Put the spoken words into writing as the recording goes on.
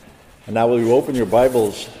And now will you open your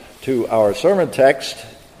Bibles to our sermon text,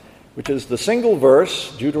 which is the single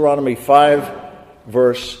verse, Deuteronomy 5,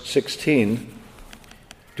 verse 16.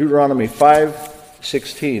 Deuteronomy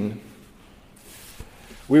 5:16.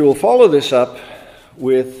 We will follow this up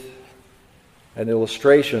with an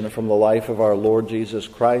illustration from the life of our Lord Jesus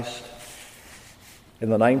Christ in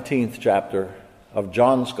the 19th chapter of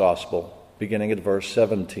John's Gospel, beginning at verse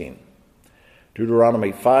 17.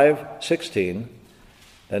 Deuteronomy 5:16,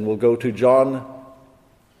 then we'll go to John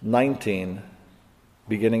 19,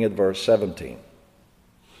 beginning at verse 17.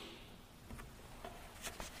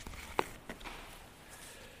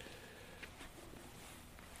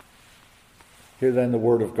 Hear then the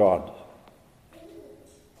word of God.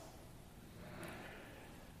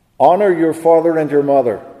 Honor your father and your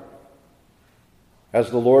mother, as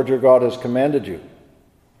the Lord your God has commanded you,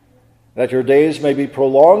 that your days may be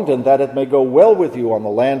prolonged and that it may go well with you on the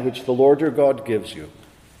land which the Lord your God gives you.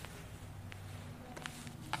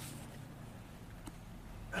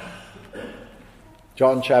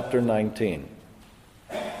 John chapter 19.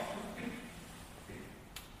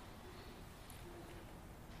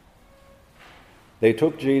 They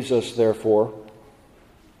took Jesus, therefore,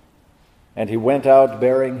 and he went out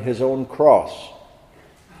bearing his own cross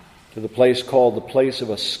to the place called the place of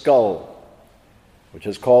a skull, which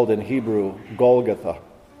is called in Hebrew Golgotha.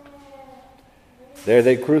 There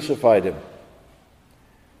they crucified him,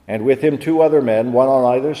 and with him two other men, one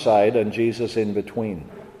on either side, and Jesus in between.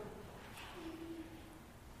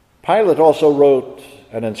 Pilate also wrote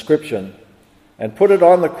an inscription and put it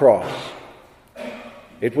on the cross.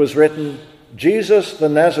 It was written, Jesus the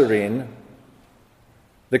Nazarene,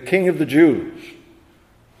 the King of the Jews.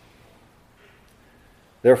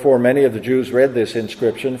 Therefore many of the Jews read this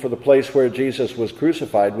inscription, for the place where Jesus was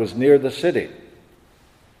crucified was near the city,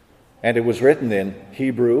 and it was written in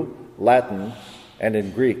Hebrew, Latin, and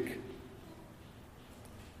in Greek.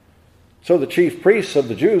 So the chief priests of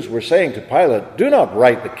the Jews were saying to Pilate, do not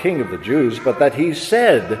write the King of the Jews, but that he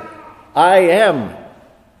said, I am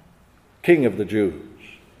King of the Jews.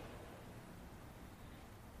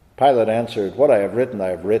 Pilate answered, what I have written, I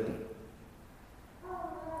have written.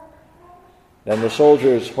 Then the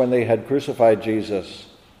soldiers, when they had crucified Jesus,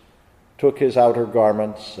 took his outer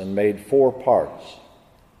garments and made 4 parts,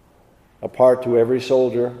 a part to every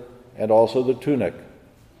soldier, and also the tunic.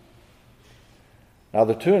 Now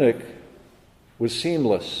the tunic was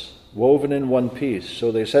seamless, woven in one piece.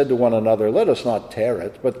 So they said to one another, let us not tear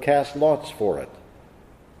it, but cast lots for it,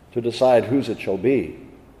 to decide whose it shall be.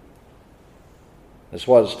 This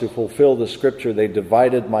was to fulfill the scripture, they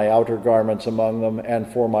divided my outer garments among them,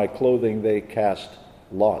 and for my clothing they cast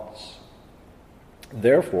lots.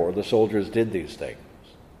 Therefore the soldiers did these things.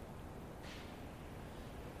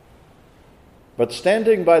 But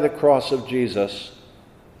standing by the cross of Jesus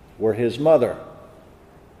were his mother,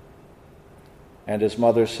 and his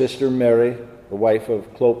mother's sister Mary, the wife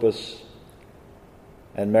of Clopas,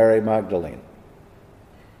 and Mary Magdalene.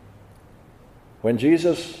 When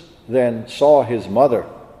Jesus then saw his mother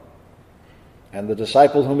and the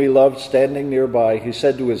disciple whom he loved standing nearby, he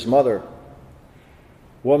said to his mother,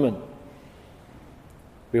 Woman,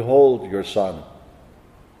 behold your son.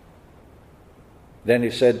 Then he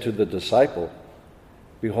said to the disciple,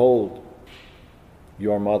 Behold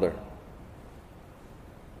your mother.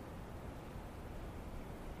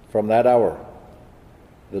 From that hour,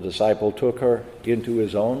 the disciple took her into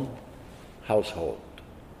his own household.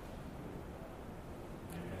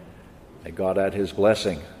 May God add his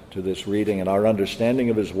blessing to this reading and our understanding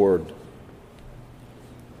of his word.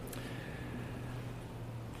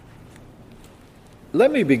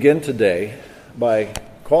 Let me begin today by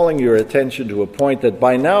calling your attention to a point that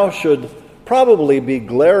by now should probably be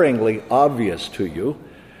glaringly obvious to you,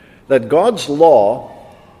 that God's law,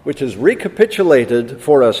 which is recapitulated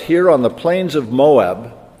for us here on the plains of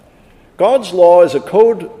Moab, God's law is a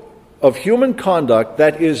code of human conduct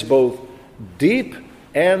that is both deep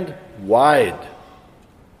and wide.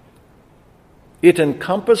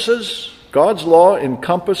 God's law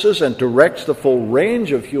encompasses and directs the full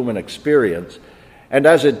range of human experience, and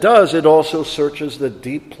as it does, it also searches the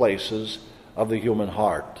deep places of the human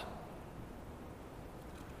heart.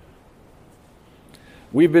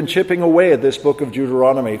 We've been chipping away at this book of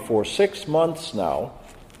Deuteronomy for 6 months now,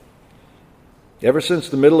 ever since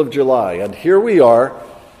the middle of July, and here we are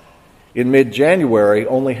in mid-January,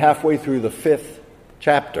 only halfway through the 5th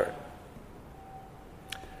chapter.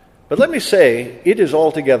 But let me say, it is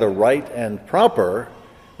altogether right and proper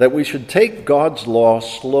that we should take God's law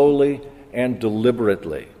slowly and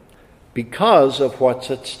deliberately because of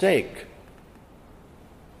what's at stake.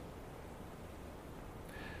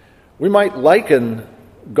 We might liken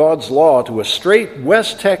God's law to a straight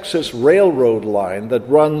West Texas railroad line that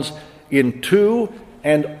runs in two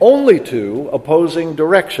and only two opposing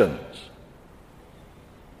directions.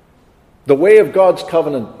 The way of God's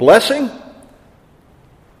covenant blessing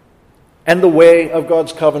and the way of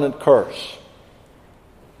God's covenant curse.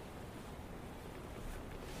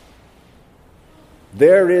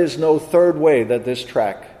 There is no third way that this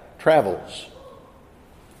track travels.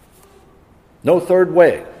 No third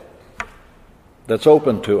way that's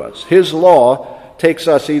open to us. His law takes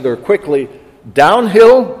us either quickly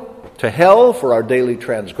downhill to hell for our daily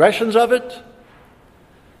transgressions of it,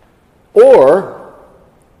 or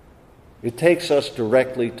it takes us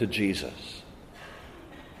directly to Jesus.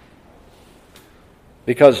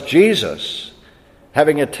 Because Jesus,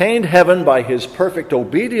 having attained heaven by his perfect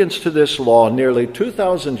obedience to this law nearly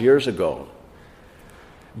 2,000 years ago,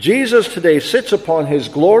 Jesus today sits upon his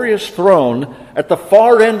glorious throne at the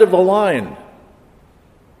far end of the line,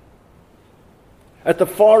 at the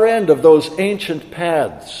far end of those ancient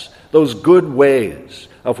paths, those good ways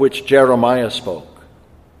of which Jeremiah spoke,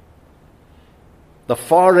 the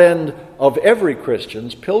far end of every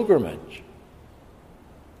Christian's pilgrimage.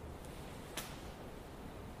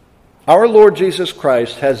 Our Lord Jesus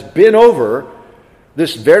Christ has been over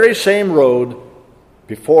this very same road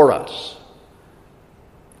before us.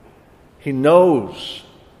 He knows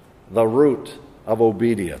the route of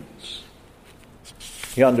obedience.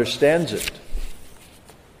 He understands it.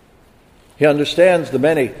 He understands the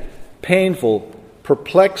many painful,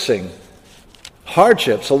 perplexing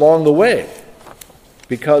hardships along the way,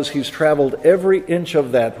 because he's traveled every inch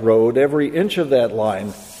of that road, every inch of that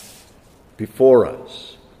line before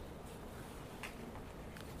us.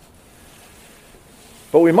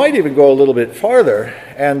 But we might even go a little bit farther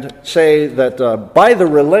and say that by the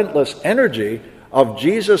relentless energy of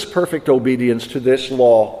Jesus' perfect obedience to this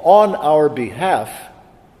law on our behalf,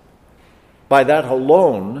 by that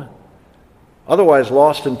alone, otherwise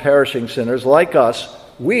lost and perishing sinners like us,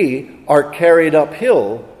 we are carried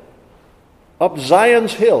uphill, up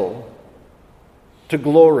Zion's hill, to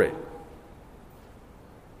glory.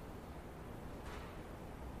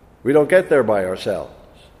 We don't get there by ourselves.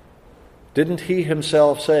 Didn't he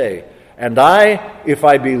himself say, "And I, if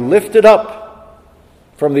I be lifted up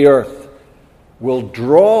from the earth, will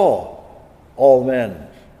draw all men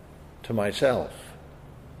to myself"?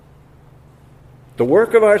 The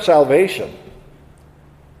work of our salvation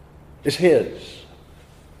is his.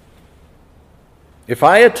 If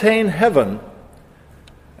I attain heaven,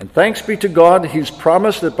 and thanks be to God, he's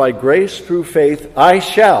promised that by grace through faith I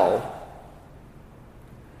shall.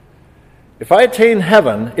 If I attain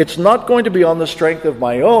heaven, it's not going to be on the strength of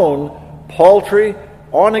my own paltry,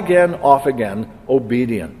 on again, off again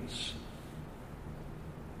obedience.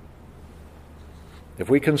 If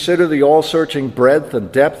we consider the all-searching breadth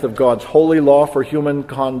and depth of God's holy law for human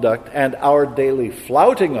conduct and our daily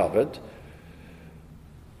flouting of it,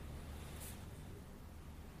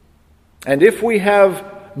 and if we have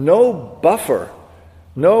no buffer,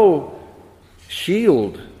 no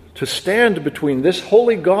shield to stand between this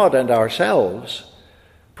holy God and ourselves,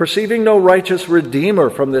 perceiving no righteous Redeemer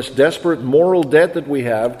from this desperate moral debt that we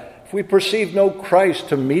have, if we perceive no Christ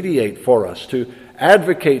to mediate for us, to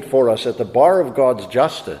advocate for us at the bar of God's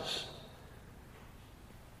justice,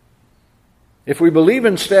 if we believe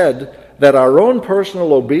instead that our own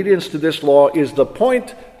personal obedience to this law is the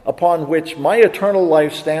point upon which my eternal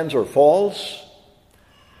life stands or falls,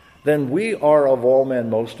 then we are of all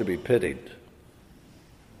men most to be pitied.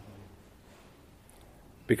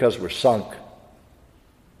 Because we're sunk.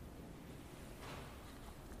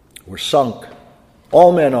 We're sunk.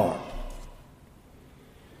 All men are.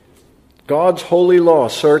 God's holy law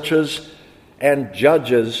searches and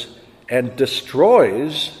judges and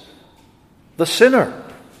destroys the sinner.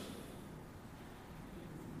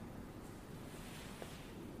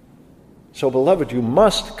 So, beloved, you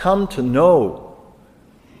must come to know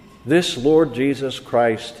this Lord Jesus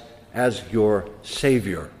Christ as your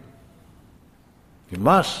Savior. You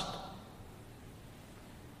must.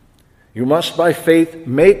 You must, by faith,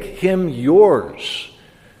 make him yours.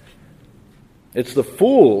 It's the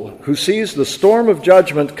fool who sees the storm of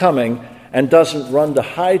judgment coming and doesn't run to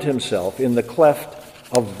hide himself in the cleft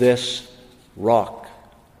of this rock.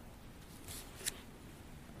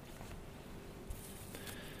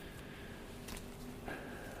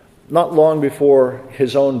 Not long before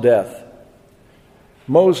his own death,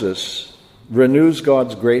 Moses renews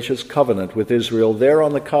God's gracious covenant with Israel there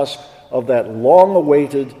on the cusp of that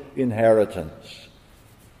long-awaited inheritance.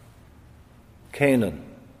 Canaan,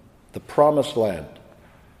 the promised land,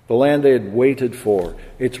 the land they had waited for.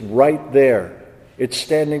 It's right there It's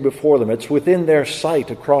standing before them. It's within their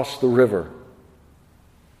sight across the river.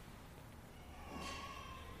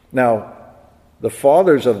 Now, the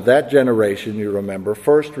fathers of that generation, you remember,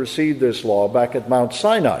 first received this law back at Mount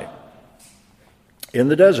Sinai in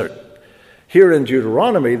the desert. Here in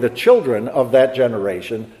Deuteronomy, the children of that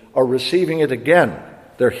generation are receiving it again.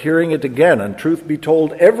 They're hearing it again. And truth be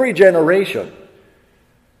told, every generation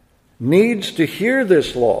needs to hear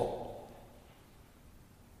this law.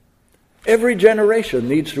 Every generation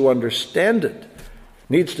needs to understand it,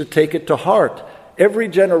 needs to take it to heart. Every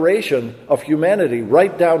generation of humanity,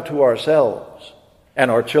 right down to ourselves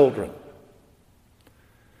and our children.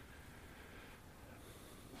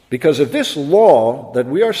 Because if this law that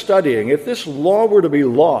we are studying, if this law were to be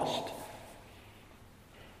lost,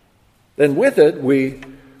 then with it we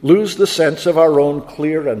lose the sense of our own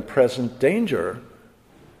clear and present danger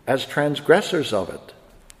as transgressors of it.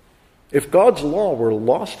 If God's law were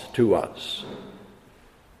lost to us,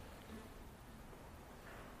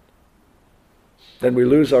 then we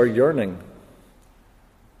lose our yearning,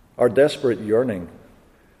 our desperate yearning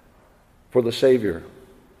for the Savior,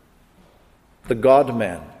 the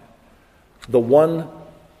God-man, the one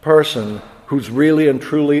person who's really and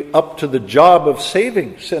truly up to the job of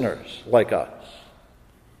saving sinners like us.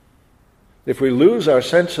 If we lose our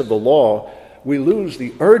sense of the law, we lose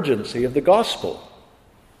the urgency of the gospel.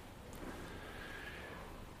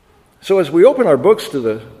 So as we open our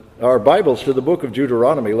Bibles to the book of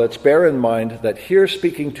Deuteronomy, let's bear in mind that here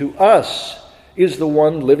speaking to us is the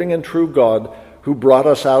one living and true God who brought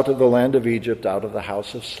us out of the land of Egypt, out of the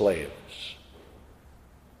house of slaves.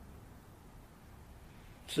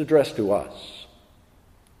 It's addressed to us.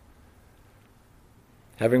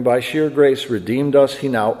 Having by sheer grace redeemed us, he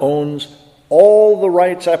now owns all the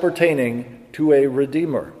rights appertaining to a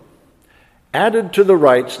Redeemer, added to the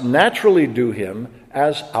rights naturally due him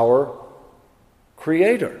as our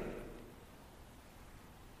Creator.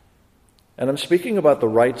 And I'm speaking about the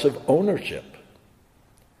rights of ownership.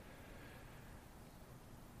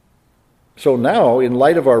 So now, in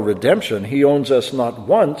light of our redemption, he owns us not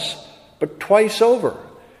once, but twice over.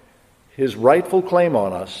 His rightful claim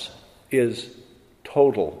on us is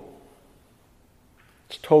total.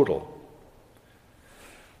 It's total.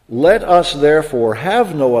 Let us therefore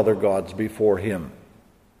have no other gods before him.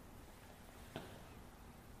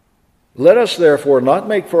 Let us therefore not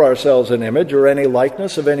make for ourselves an image or any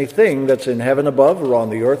likeness of anything that's in heaven above or on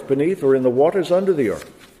the earth beneath or in the waters under the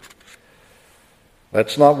earth.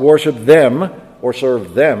 Let's not worship them or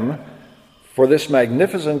serve them, for this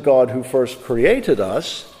magnificent God who first created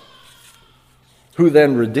us, who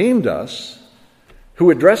then redeemed us,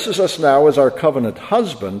 who addresses us now as our covenant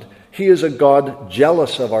husband, he is a God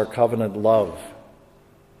jealous of our covenant love.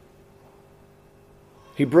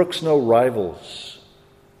 He brooks no rivals.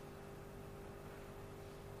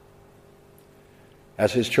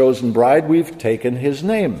 As his chosen bride, we've taken his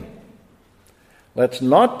name. Let's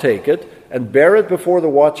not take it and bear it before the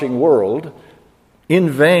watching world in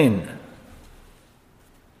vain,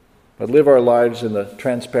 but live our lives in the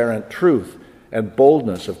transparent truth and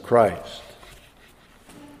boldness of Christ.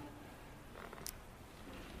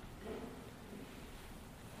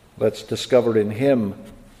 Let's discover in him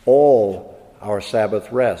all our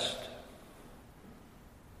Sabbath rest.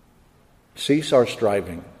 Cease our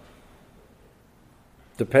striving.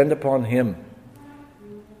 Depend upon him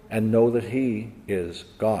and know that he is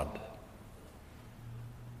God.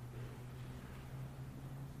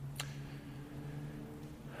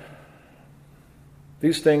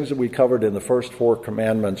 These things that we covered in the first 4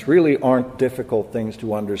 commandments really aren't difficult things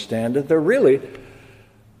to understand, and they're really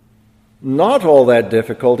not all that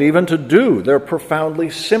difficult even to do. They're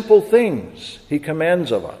profoundly simple things he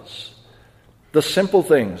commands of us. The simple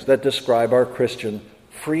things that describe our Christian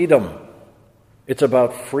freedom. It's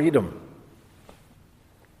about freedom.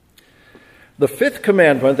 The 5th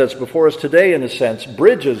commandment that's before us today, in a sense,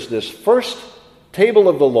 bridges this first table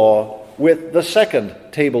of the law with the second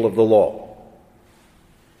table of the law.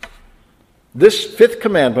 This 5th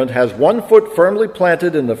commandment has one foot firmly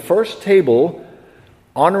planted in the first table,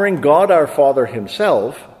 honoring God our Father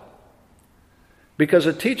himself, because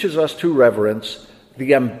it teaches us to reverence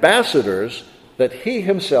the ambassadors that he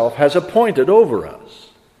himself has appointed over us,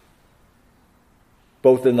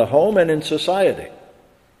 both in the home and in society.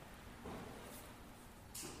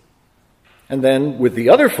 And then with the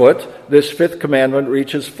other foot, this 5th commandment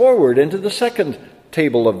reaches forward into the second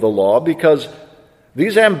table of the law, because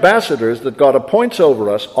these ambassadors that God appoints over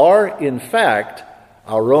us are, in fact,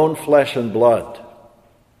 our own flesh and blood.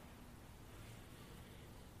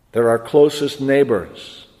 They're our closest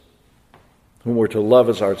neighbors, whom we're to love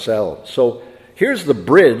as ourselves. So here's the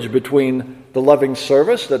bridge between the loving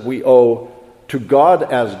service that we owe to God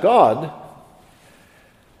as God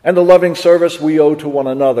and the loving service we owe to one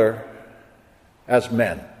another as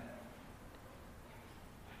men.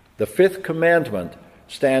 The fifth commandment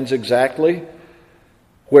stands exactly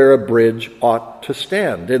where a bridge ought to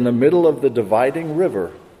stand, in the middle of the dividing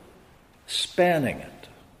river, spanning it.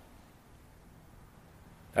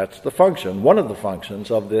 That's the function, one of the functions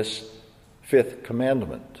of this fifth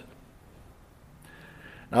commandment.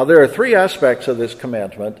 Now, there are three aspects of this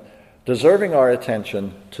commandment deserving our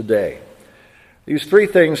attention today. These three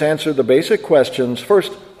things answer the basic questions.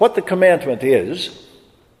 First, what the commandment is,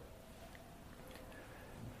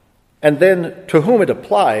 and then to whom it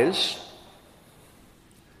applies,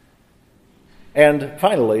 and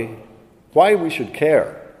finally, why we should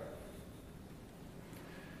care.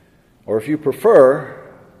 Or if you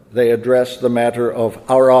prefer, they address the matter of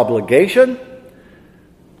our obligation,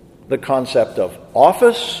 the concept of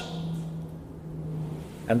office,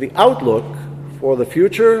 and the outlook for the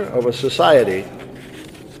future of a society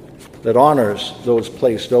that honors those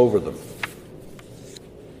placed over them.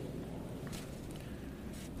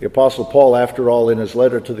 The Apostle Paul, after all, in his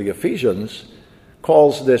letter to the Ephesians,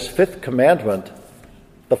 calls this fifth commandment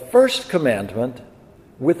the first commandment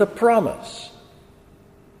with a promise.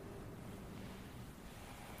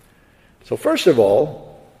 So first of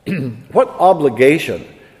all, what obligation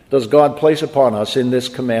does God place upon us in this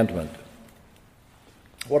commandment?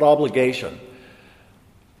 What obligation?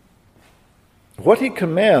 What he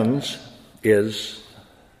commands is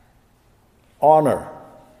honor,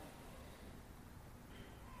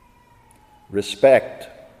 respect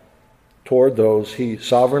toward those he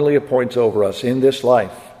sovereignly appoints over us in this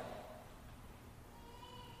life.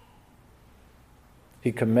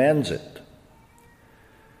 He commands it.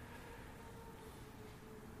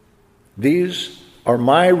 These are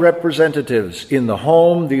my representatives in the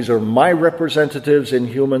home. These are my representatives in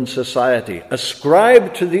human society.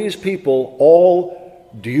 Ascribe to these people all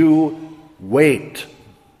due weight.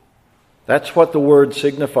 That's what the word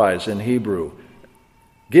signifies in Hebrew.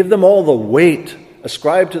 Give them all the weight.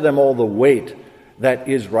 Ascribe to them all the weight that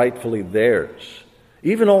is rightfully theirs.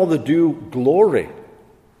 Even all the due glory.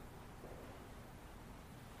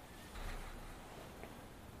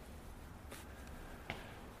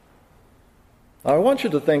 Now, I want you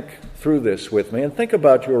to think through this with me and think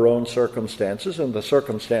about your own circumstances and the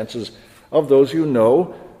circumstances of those you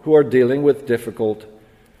know who are dealing with difficult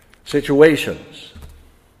situations.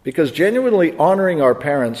 Because genuinely honoring our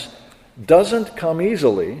parents doesn't come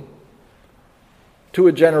easily to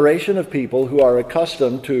a generation of people who are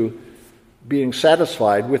accustomed to being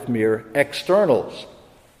satisfied with mere externals.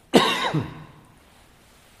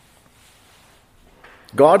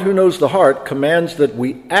 God, who knows the heart, commands that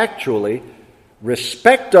we actually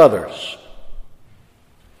respect others,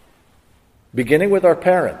 beginning with our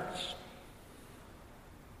parents,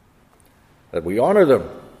 that we honor them,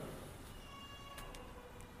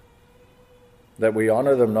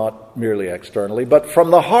 not merely externally, but from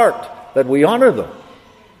the heart, that we honor them.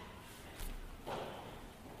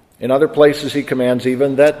 In other places he commands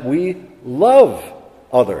even that we love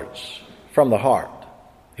others from the heart.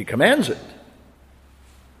 He commands it.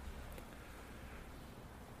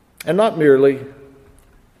 And not merely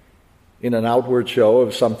in an outward show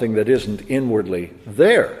of something that isn't inwardly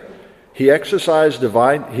there. He exercises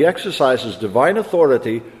divine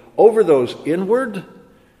authority over those inward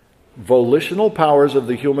volitional powers of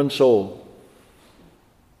the human soul.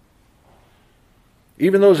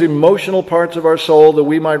 Even those emotional parts of our soul that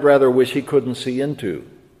we might rather wish he couldn't see into.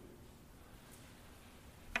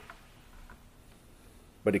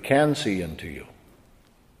 But he can see into you.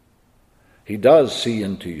 He does see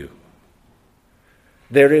into you.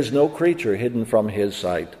 There is no creature hidden from his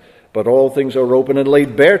sight, but all things are open and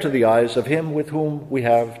laid bare to the eyes of him with whom we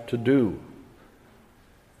have to do.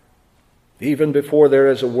 Even before there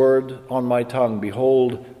is a word on my tongue,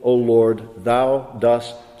 behold, O Lord, thou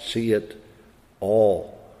dost see it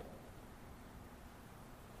all.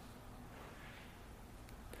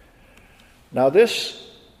 Now this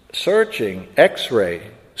searching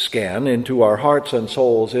X-ray scan into our hearts and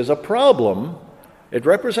souls is a problem. It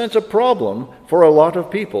represents a problem for a lot of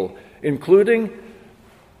people, including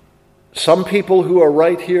some people who are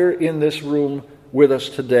right here in this room with us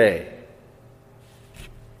today.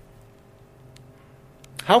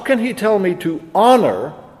 How can he tell me to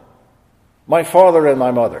honor my father and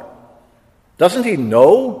my mother? Doesn't he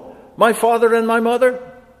know my father and my mother?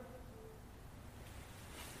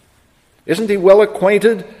 Isn't he well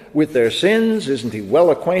acquainted with their sins? Isn't he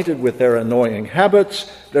well acquainted with their annoying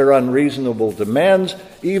habits, their unreasonable demands,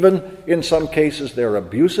 even in some cases their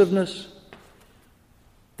abusiveness?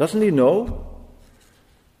 Doesn't he know?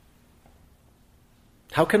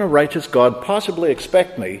 How can a righteous God possibly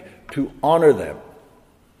expect me to honor them?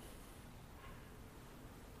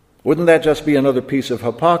 Wouldn't that just be another piece of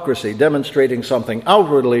hypocrisy, demonstrating something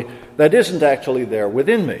outwardly that isn't actually there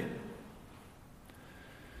within me?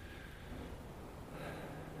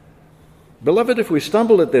 Beloved, if we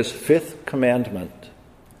stumble at this fifth commandment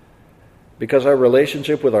because our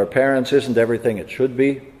relationship with our parents isn't everything it should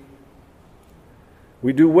be,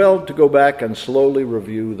 we do well to go back and slowly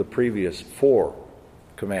review the previous four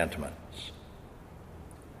commandments.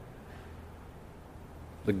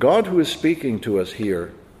 The God who is speaking to us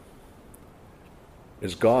here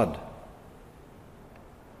is God.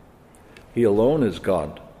 He alone is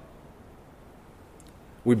God.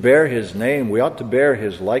 We bear his name. We ought to bear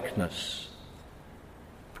his likeness.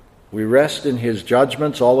 We rest in his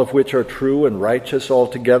judgments, all of which are true and righteous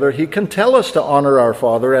altogether. He can tell us to honor our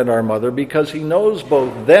father and our mother because he knows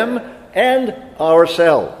both them and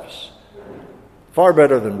ourselves far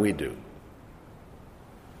better than we do.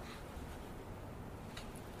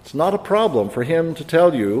 It's not a problem for him to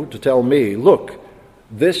tell you, to tell me, look,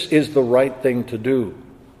 this is the right thing to do.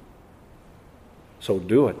 So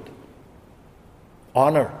do it.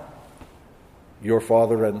 Honor your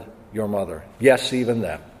father and your mother. Yes, even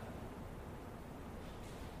them.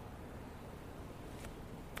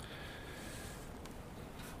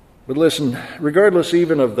 But listen, regardless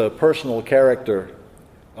even of the personal character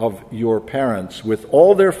of your parents, with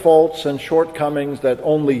all their faults and shortcomings that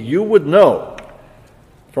only you would know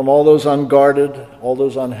from all those unguarded, all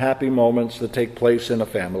those unhappy moments that take place in a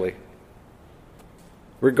family,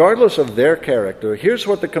 regardless of their character, here's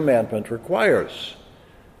what the commandment requires: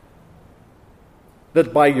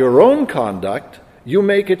 that by your own conduct, you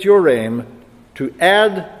make it your aim to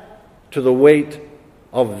add to the weight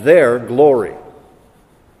of their glory.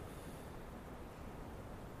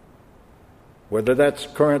 Whether that's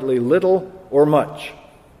currently little or much,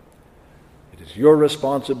 it is your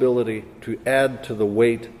responsibility to add to the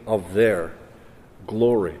weight of their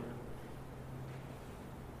glory.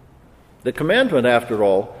 The commandment, after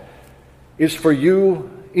all, is for you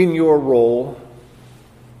in your role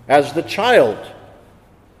as the child.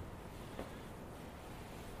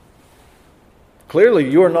 Clearly,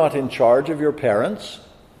 you're not in charge of your parents.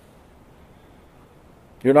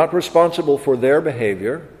 You're not responsible for their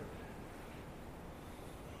behavior.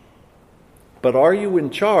 But are you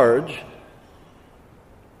in charge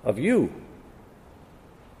of you?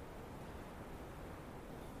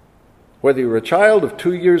 Whether you're a child of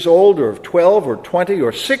 2 years old or of 12 or 20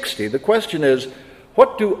 or 60, the question is,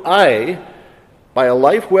 what do I, by a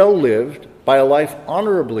life well lived, by a life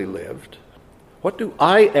honorably lived, what do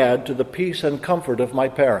I add to the peace and comfort of my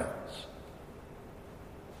parents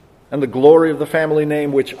and the glory of the family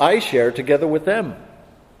name which I share together with them?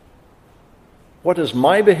 What is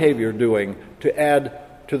my behavior doing to add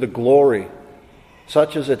to the glory,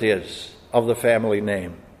 such as it is, of the family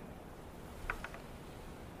name?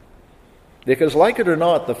 Because, like it or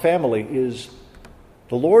not, the family is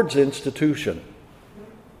the Lord's institution.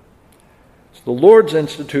 It's the Lord's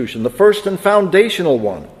institution, the first and foundational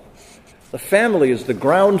one. The family is the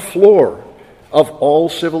ground floor of all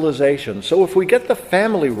civilization. So if we get the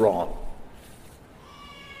family wrong,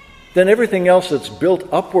 then everything else that's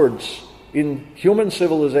built upwards in human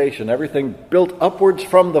civilization, everything built upwards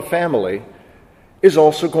from the family, is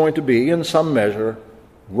also going to be, in some measure,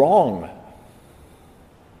 wrong,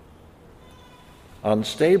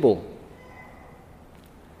 unstable.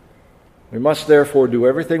 We must therefore do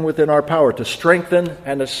everything within our power to strengthen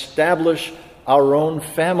and establish our own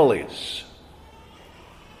families.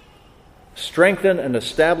 Strengthen and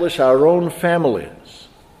establish our own families.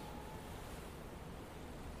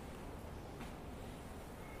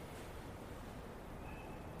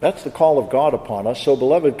 That's the call of God upon us. So,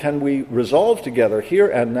 beloved, can we resolve together here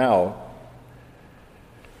and now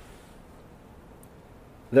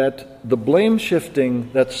that the blame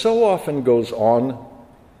shifting that so often goes on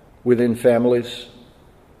within families,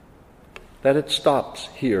 that it stops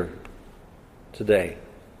here today,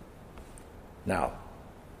 now.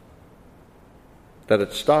 That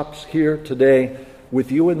it stops here today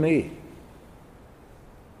with you and me.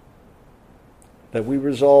 That we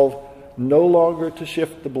resolve no longer to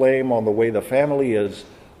shift the blame on the way the family is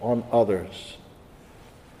on others.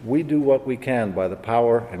 We do what we can by the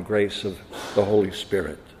power and grace of the Holy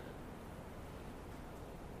Spirit.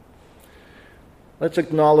 Let's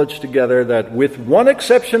acknowledge together that with one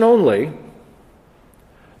exception only,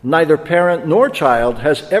 neither parent nor child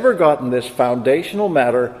has ever gotten this foundational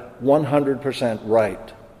matter 100%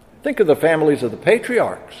 right. Think of the families of the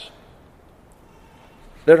patriarchs.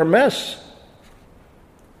 They're a mess.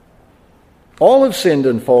 All have sinned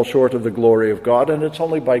and fall short of the glory of God, and it's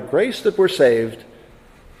only by grace that we're saved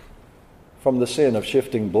from the sin of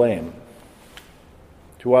shifting blame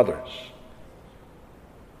to others.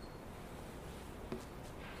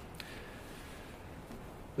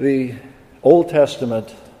 The Old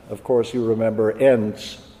Testament, of course, you remember,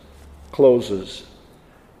 closes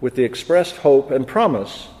with the expressed hope and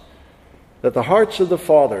promise that the hearts of the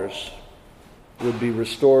fathers would be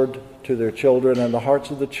restored to their children and the hearts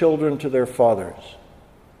of the children to their fathers,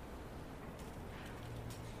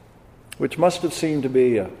 which must have seemed to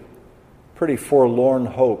be a pretty forlorn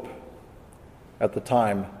hope at the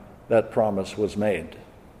time that promise was made.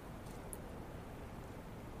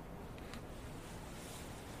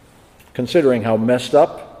 Considering how messed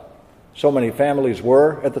up so many families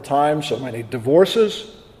were at the time, so many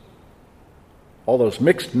divorces, all those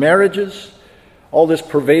mixed marriages, all this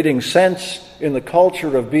pervading sense in the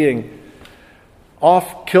culture of being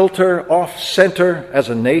off kilter, off center as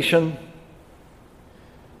a nation,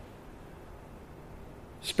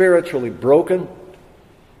 spiritually broken,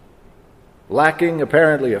 lacking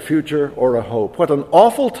apparently a future or a hope. What an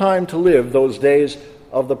awful time to live, those days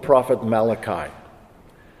of the prophet Malachi.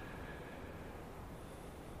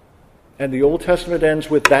 And the Old Testament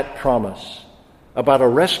ends with that promise about a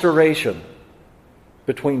restoration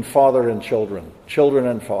between father and children, children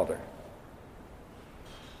and father.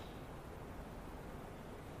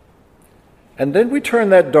 And then we turn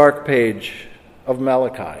that dark page of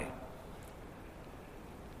Malachi,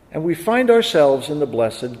 and we find ourselves in the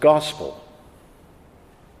blessed gospel.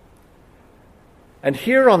 And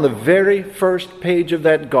here on the very first page of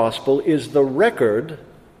that gospel is the record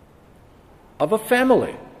of a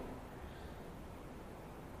family,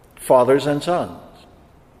 fathers and sons.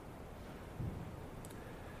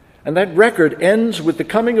 And that record ends with the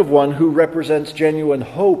coming of one who represents genuine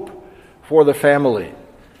hope for the family.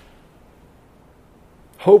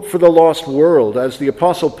 Hope for the lost world, as the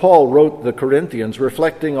Apostle Paul wrote the Corinthians,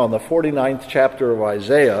 reflecting on the 49th chapter of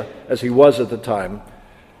Isaiah, as he was at the time.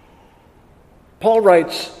 Paul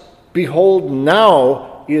writes, "Behold,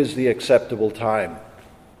 now is the acceptable time.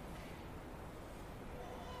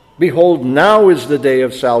 Behold, now is the day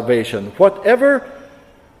of salvation. Whatever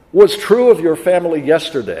was true of your family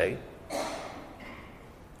yesterday,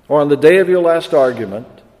 or on the day of your last argument,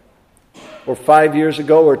 or 5 years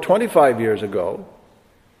ago, or 25 years ago,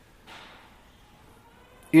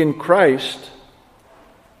 in Christ,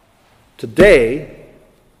 today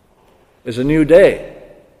is a new day.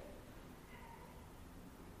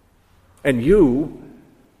 And you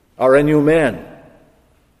are a new man.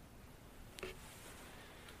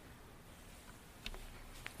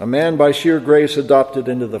 A man by sheer grace adopted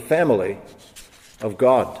into the family of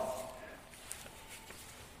God.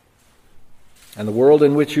 And the world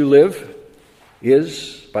in which you live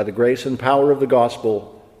is, by the grace and power of the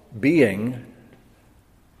gospel, being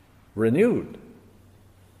renewed.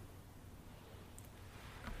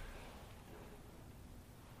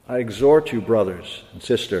 I exhort you, brothers and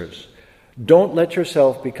sisters, don't let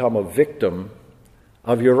yourself become a victim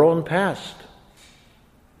of your own past.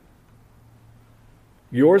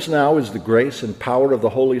 Yours now is the grace and power of the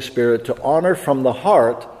Holy Spirit to honor from the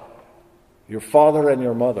heart your father and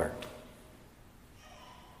your mother.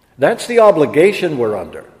 That's the obligation we're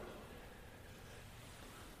under.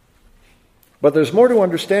 But there's more to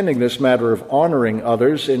understanding this matter of honoring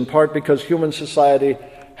others, in part because human society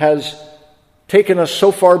has taken us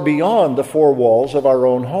so far beyond the four walls of our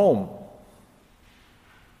own home.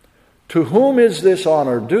 To whom is this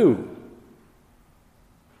honor due?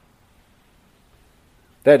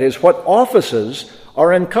 That is, what offices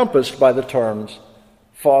are encompassed by the terms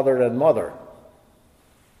father and mother?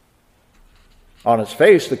 On its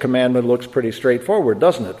face, the commandment looks pretty straightforward,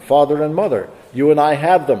 doesn't it? Father and mother. You and I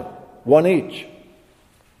have them, one each.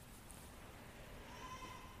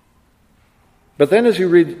 But then as you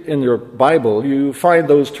read in your Bible, you find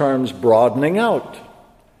those terms broadening out.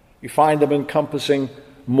 You find them encompassing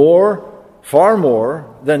more, far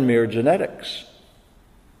more than mere genetics.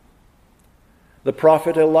 The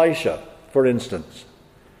prophet Elisha, for instance.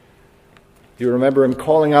 You remember him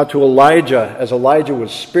calling out to Elijah as Elijah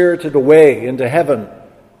was spirited away into heaven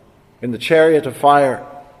in the chariot of fire.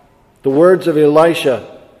 The words of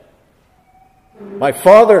Elisha, "My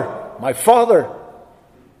father, my father."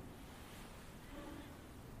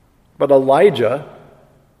 But Elijah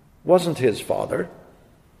wasn't his father,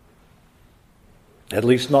 at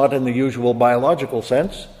least not in the usual biological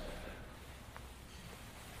sense.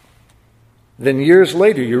 Then years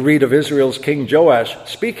later, you read of Israel's king Joash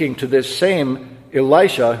speaking to this same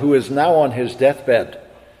Elisha, who is now on his deathbed,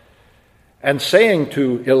 and saying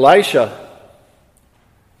to Elisha,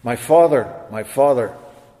 my father, my father."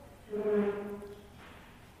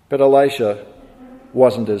 But Elisha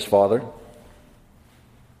wasn't his father,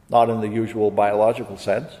 not in the usual biological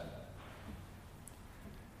sense.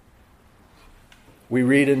 We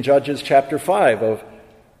read in Judges chapter 5 of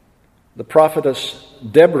the prophetess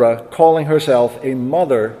Deborah calling herself a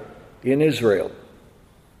mother in Israel.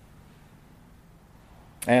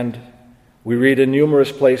 And we read in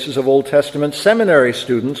numerous places of Old Testament seminary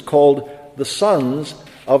students called the sons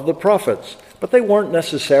of the prophets. But they weren't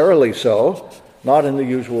necessarily so, not in the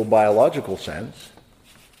usual biological sense.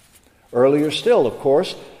 Earlier still, of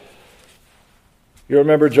course, you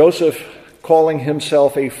remember Joseph calling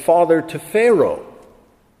himself a father to Pharaoh,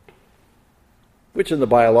 which in the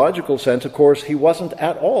biological sense, of course, he wasn't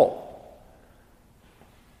at all.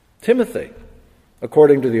 Timothy,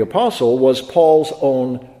 according to the apostle, was Paul's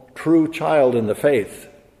own true child in the faith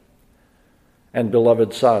and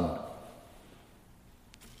beloved son.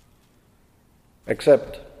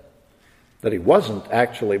 Except that he wasn't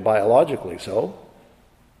actually biologically so.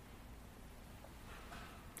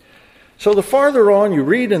 So the farther on you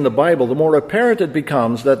read in the Bible, the more apparent it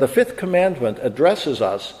becomes that the fifth commandment addresses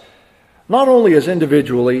us not only as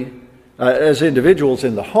individuals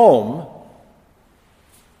in the home,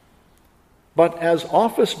 but as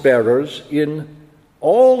office bearers in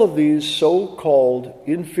all of these so-called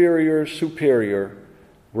inferior-superior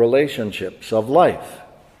relationships of life,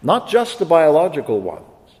 not just the biological ones.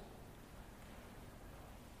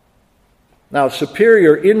 Now,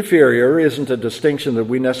 superior-inferior isn't a distinction that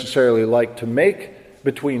we necessarily like to make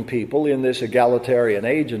between people in this egalitarian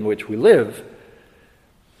age in which we live,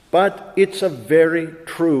 but it's a very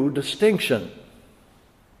true distinction.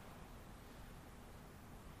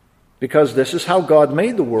 Because this is how God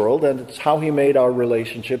made the world, and it's how He made our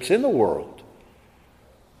relationships in the world.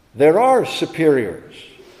 There are superiors.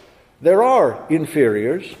 There are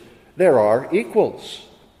inferiors. There are equals.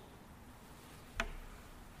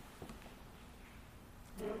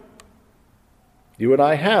 You and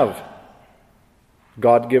I have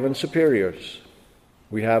God-given superiors.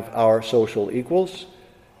 We have our social equals.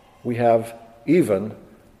 We have even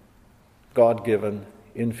God-given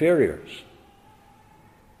inferiors.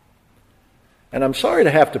 And I'm sorry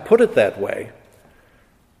to have to put it that way.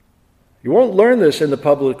 You won't learn this in the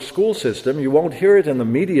public school system. You won't hear it in the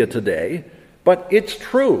media today. But it's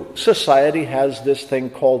true. Society has this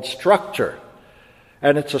thing called structure.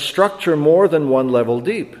 And it's a structure more than one level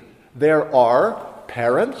deep. There are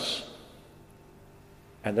parents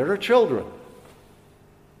and there are children.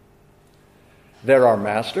 There are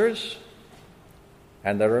masters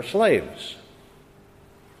and there are slaves.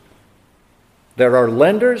 There are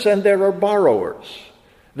lenders and there are borrowers.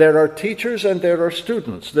 There are teachers and there are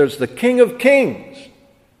students. There's the King of Kings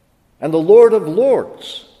and the Lord of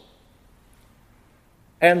Lords.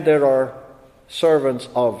 And there are servants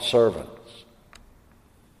of servants.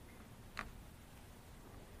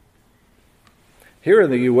 Here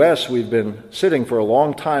in the U.S., we've been sitting for a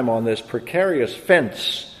long time on this precarious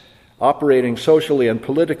fence, operating socially and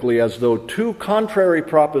politically as though two contrary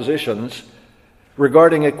propositions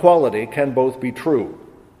regarding equality can both be true.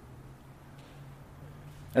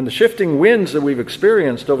 And the shifting winds that we've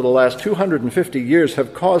experienced over the last 250 years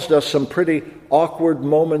have caused us some pretty awkward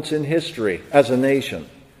moments in history as a nation.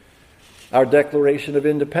 Our Declaration of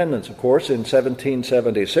Independence, of course, in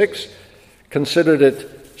 1776, considered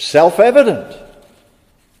it self-evident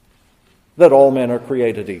that all men are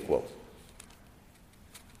created equal.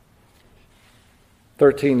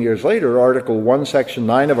 13 years later, Article 1, Section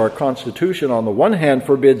 9 of our Constitution, on the one hand,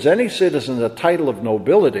 forbids any citizen a title of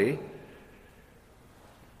nobility,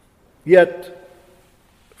 yet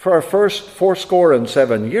for our first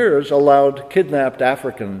 77 years allowed kidnapped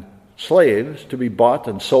African slaves to be bought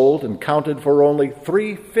and sold and counted for only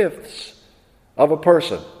 3/5 of a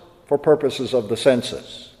person for purposes of the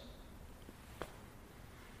census.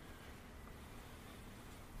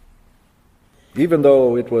 Even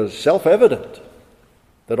though it was self-evident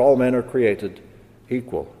that all men are created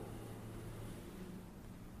equal.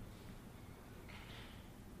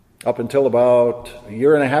 Up until about a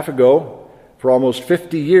year and a half ago, for almost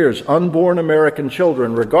 50 years, unborn American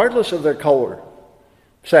children, regardless of their color,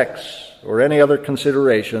 sex, or any other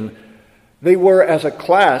consideration, they were, as a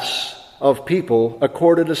class of people,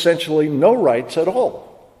 accorded essentially no rights at all.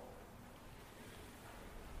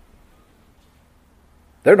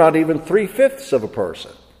 They're not even 3/5 of a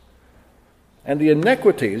person. And the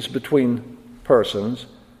inequities between persons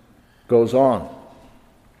goes on.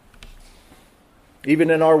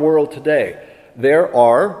 Even in our world today, there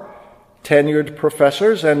are tenured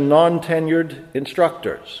professors and non-tenured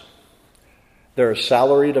instructors. There are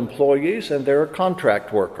salaried employees and there are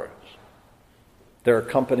contract workers. There are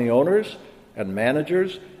company owners and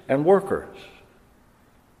managers and workers.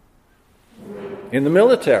 In the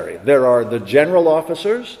military, there are the general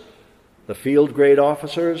officers, the field grade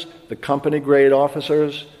officers, the company grade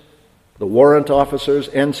officers, the warrant officers,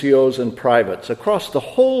 NCOs, and privates. Across the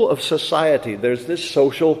whole of society, there's this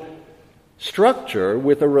social structure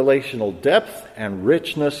with a relational depth and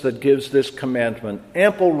richness that gives this commandment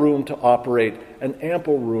ample room to operate and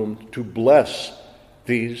ample room to bless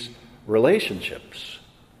these relationships.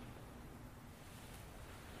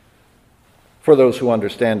 For those who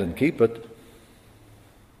understand and keep it.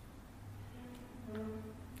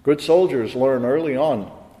 Good soldiers learn early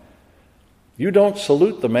on, you don't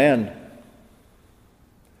salute the man,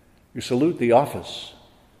 you salute the office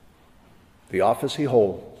he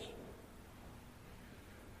holds.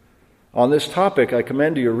 On this topic, I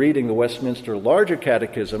commend to your reading the Westminster Larger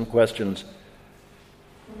Catechism, questions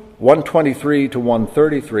 123 to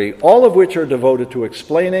 133, all of which are devoted to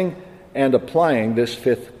explaining and applying this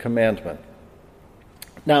fifth commandment.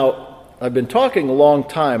 Now, I've been talking a long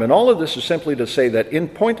time, and all of this is simply to say that in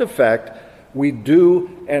point of fact, we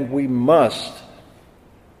do and we must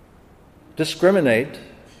discriminate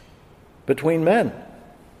between men.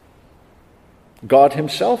 God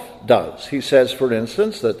himself does. He says, for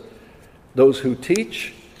instance, that those who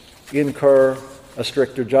teach incur a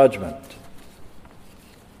stricter judgment.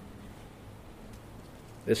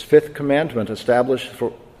 This fifth commandment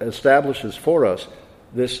establishes for us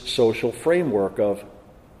this social framework of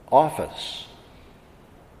office.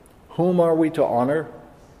 Whom are we to honor?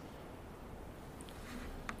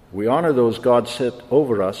 We honor those God set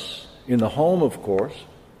over us in the home, of course,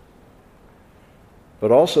 but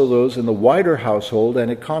also those in the wider household and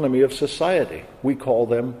economy of society. We call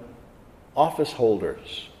them office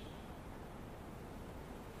holders.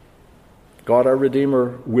 God our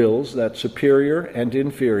Redeemer wills that superior and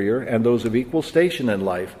inferior, and those of equal station in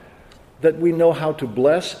life, that we know how to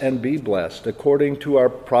bless and be blessed according to our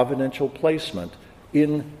providential placement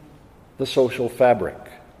in the social fabric.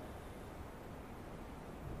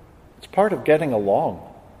 It's part of getting along.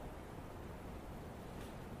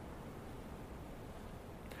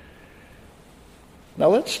 Now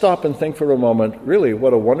let's stop and think for a moment, really,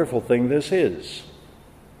 what a wonderful thing this is.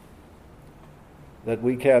 That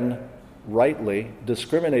we can rightly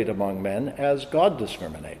discriminate among men as God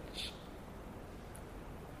discriminates.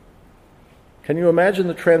 Can you imagine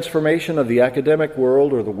the transformation of the academic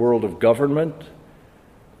world or the world of government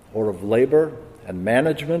or of labor and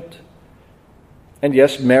management? And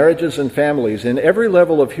yes, marriages and families in every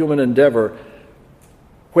level of human endeavor,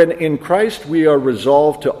 when in Christ we are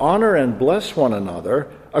resolved to honor and bless one another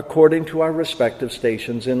according to our respective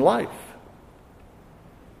stations in life.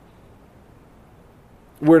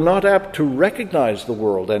 We're not apt to recognize the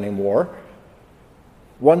world anymore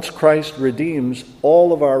once Christ redeems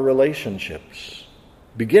all of our relationships,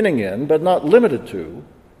 beginning in, but not limited to,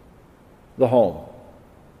 the home.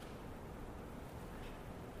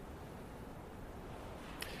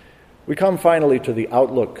 We come finally to the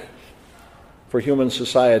outlook for human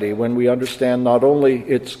society when we understand not only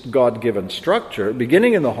its God-given structure,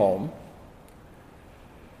 beginning in the home,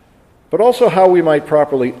 but also how we might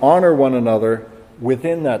properly honor one another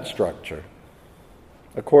within that structure,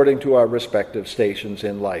 according to our respective stations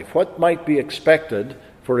in life. What might be expected,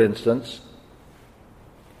 for instance,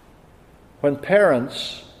 when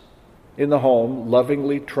parents in the home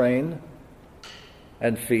lovingly train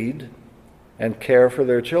and feed and care for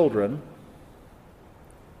their children,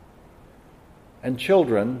 and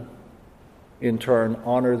children, in turn,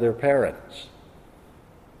 honor their parents.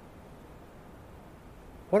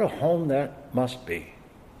 What a home that must be.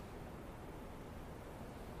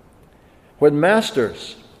 When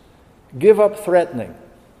masters give up threatening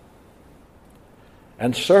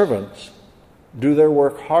and servants do their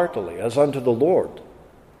work heartily as unto the Lord.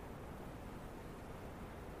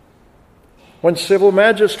 When civil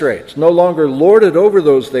magistrates no longer lord it over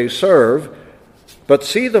those they serve, but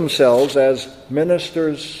see themselves as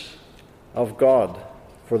ministers of God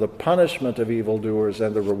for the punishment of evildoers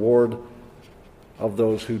and the reward of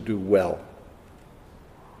those who do well.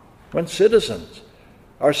 When citizens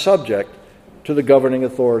are subject to the governing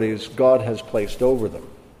authorities God has placed over them.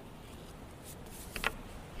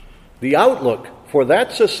 The outlook for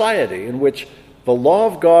that society in which the law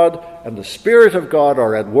of God and the Spirit of God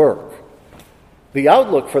are at work, the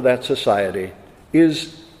outlook for that society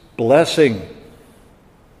is blessing.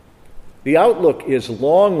 The outlook is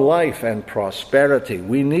long life and prosperity.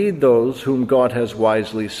 We need those whom God has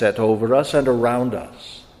wisely set over us and around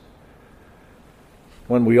us.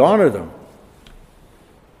 When we honor them,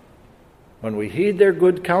 when we heed their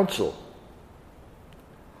good counsel,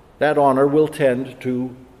 that honor will tend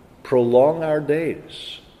to prolong our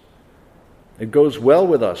days. It goes well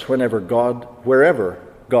with us wherever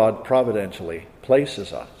God providentially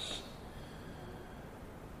places us.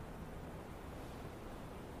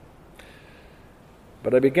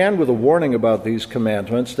 But I began with a warning about these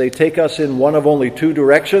commandments. They take us in one of only two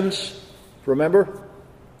directions, remember?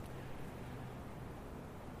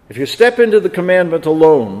 If you step into the commandment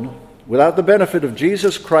alone, without the benefit of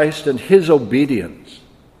Jesus Christ and his obedience,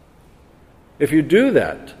 if you do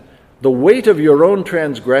that, the weight of your own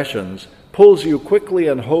transgressions pulls you quickly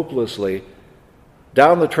and hopelessly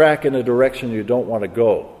down the track in a direction you don't want to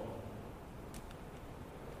go.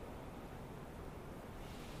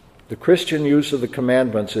 The Christian use of the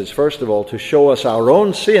commandments is, first of all, to show us our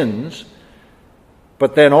own sins,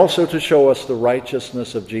 but then also to show us the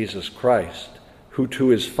righteousness of Jesus Christ, who to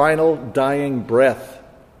his final dying breath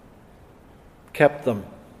kept them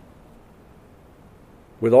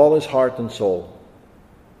with all his heart and soul.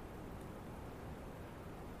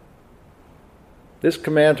 This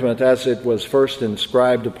commandment, as it was first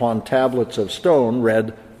inscribed upon tablets of stone,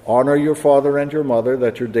 read, "Honor your father and your mother,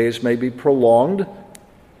 that your days may be prolonged,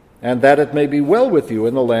 and that it may be well with you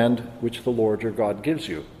in the land which the Lord your God gives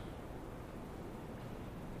you."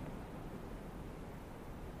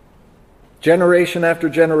 Generation after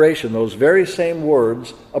generation, those very same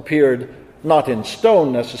words appeared not in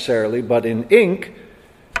stone necessarily, but in ink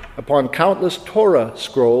upon countless Torah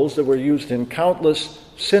scrolls that were used in countless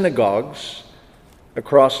synagogues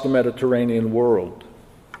across the Mediterranean world.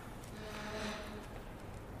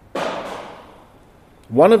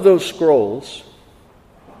 One of those scrolls,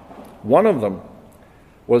 one of them,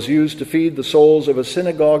 was used to feed the souls of a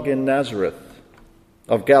synagogue in Nazareth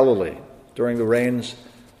of Galilee during the reigns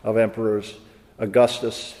of Emperors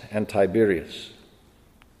Augustus and Tiberius.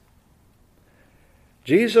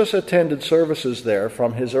 Jesus attended services there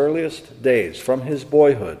from his earliest days, from his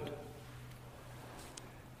boyhood.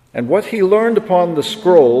 And what he learned upon the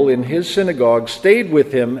scroll in his synagogue stayed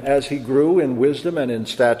with him as he grew in wisdom and in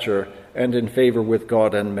stature and in favor with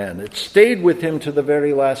God and men. It stayed with him to the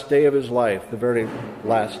very last day of his life, the very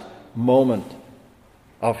last moment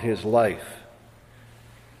of his life.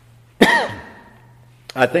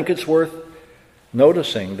 I think it's worth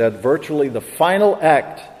noticing that virtually the final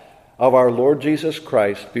act of our Lord Jesus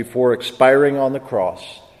Christ before expiring on the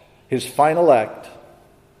cross, his final act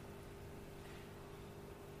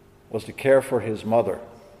was to care for his mother.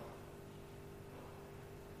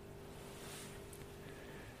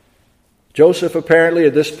 Joseph apparently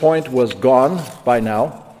at this point was gone by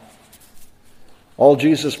now. All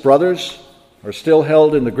Jesus' brothers are still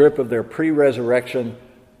held in the grip of their pre-resurrection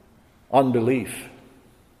unbelief.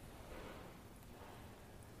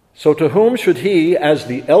 So to whom should he, as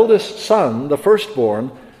the eldest son, the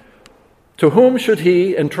firstborn, to whom should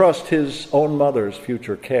he entrust his own mother's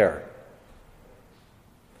future care?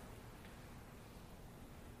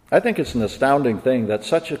 I think it's an astounding thing that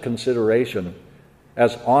such a consideration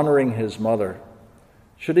as honoring his mother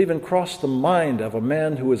should even cross the mind of a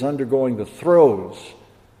man who is undergoing the throes,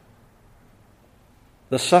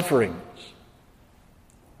 the sufferings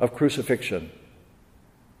of crucifixion.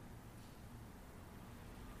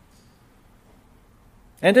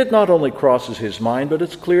 And it not only crosses his mind, but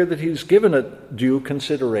it's clear that he's given it due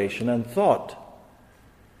consideration and thought.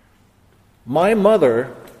 My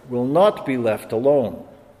mother will not be left alone.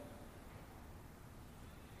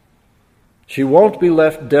 She won't be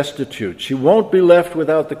left destitute. She won't be left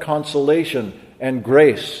without the consolation and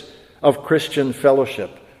grace of Christian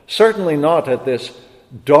fellowship. Certainly not at this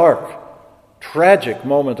dark, tragic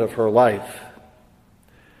moment of her life.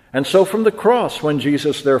 And so from the cross, when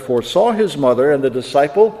Jesus therefore saw his mother and the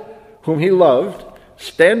disciple whom he loved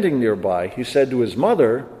standing nearby, he said to his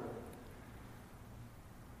mother,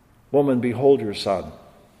 "Woman, behold your son."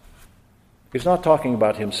 He's not talking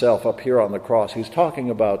about himself up here on the cross. He's talking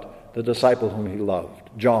about the disciple whom he loved,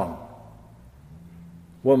 John.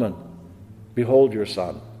 "Woman, behold your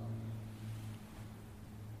son."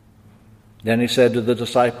 Then he said to the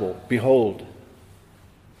disciple, "Behold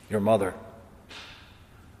your mother."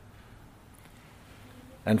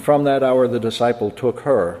 And from that hour the disciple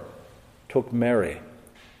took Mary,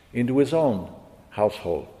 into his own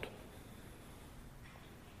household.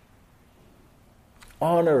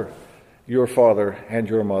 Honor your father and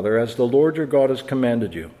your mother as the Lord your God has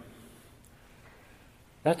commanded you.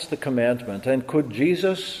 That's the commandment. And could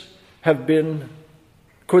there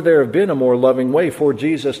have been a more loving way for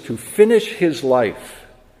Jesus to finish his life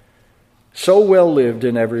so well lived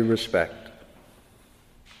in every respect?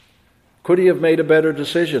 Could he have made a better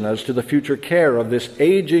decision as to the future care of this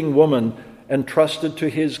aging woman entrusted to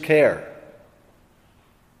his care?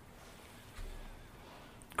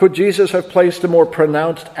 Could Jesus have placed a more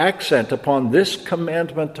pronounced accent upon this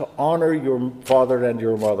commandment to honor your father and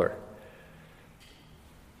your mother?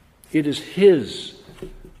 It is his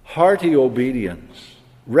hearty obedience,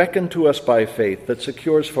 reckoned to us by faith, that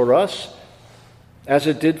secures for us, as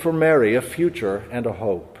it did for Mary, a future and a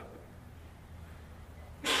hope.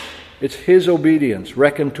 It's his obedience,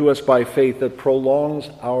 reckoned to us by faith, that prolongs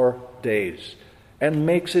our days and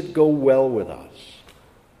makes it go well with us.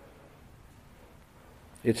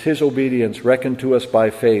 It's his obedience, reckoned to us by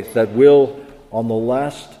faith, that will, on the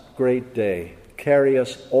last great day, carry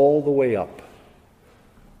us all the way up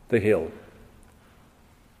the hill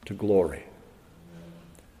to glory.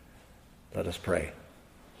 Let us pray.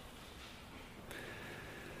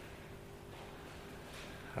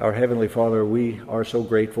 Our Heavenly Father, we are so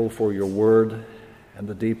grateful for your word, and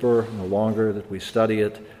the deeper and the longer that we study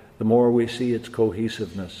it, the more we see its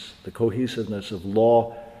cohesiveness, the cohesiveness of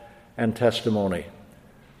law and testimony.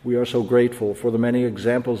 We are so grateful for the many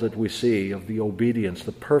examples that we see of the obedience,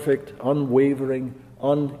 the perfect, unwavering,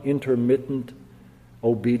 unintermittent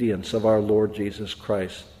obedience of our Lord Jesus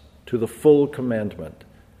Christ to the full commandment.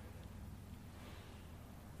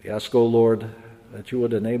 We ask, O Lord, that you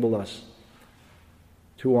would enable us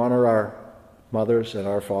to honor our mothers and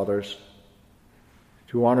our fathers,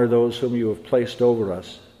 to honor those whom you have placed over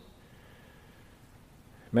us.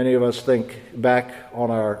 Many of us think back on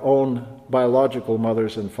our own biological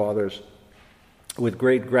mothers and fathers with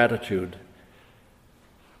great gratitude.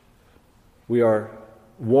 We are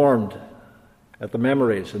warmed at the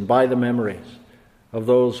memories and by the memories of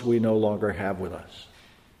those we no longer have with us.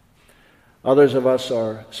 Others of us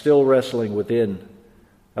are still wrestling within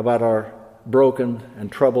about our broken and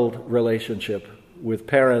troubled relationship with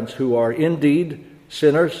parents who are indeed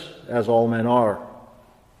sinners, as all men are.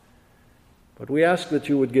 But we ask that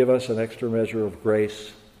you would give us an extra measure of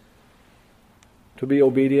grace to be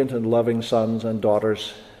obedient and loving sons and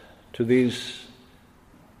daughters to these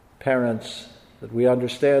parents that we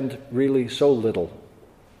understand really so little.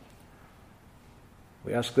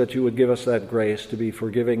 We ask that you would give us that grace to be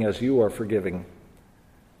forgiving as you are forgiving,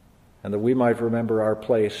 and that we might remember our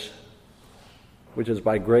place, which is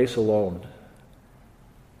by grace alone,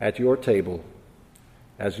 at your table,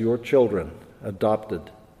 as your children,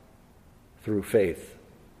 adopted through faith.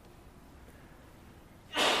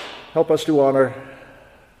 Help us to honor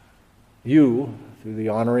you through the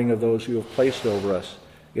honoring of those you have placed over us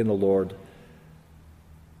in the Lord.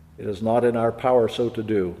 It is not in our power so to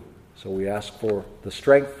do, so we ask for the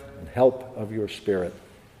strength and help of your Spirit,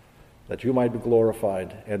 that you might be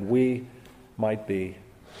glorified and we might be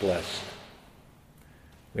blessed.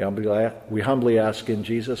 We humbly ask in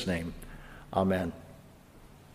Jesus' name. Amen.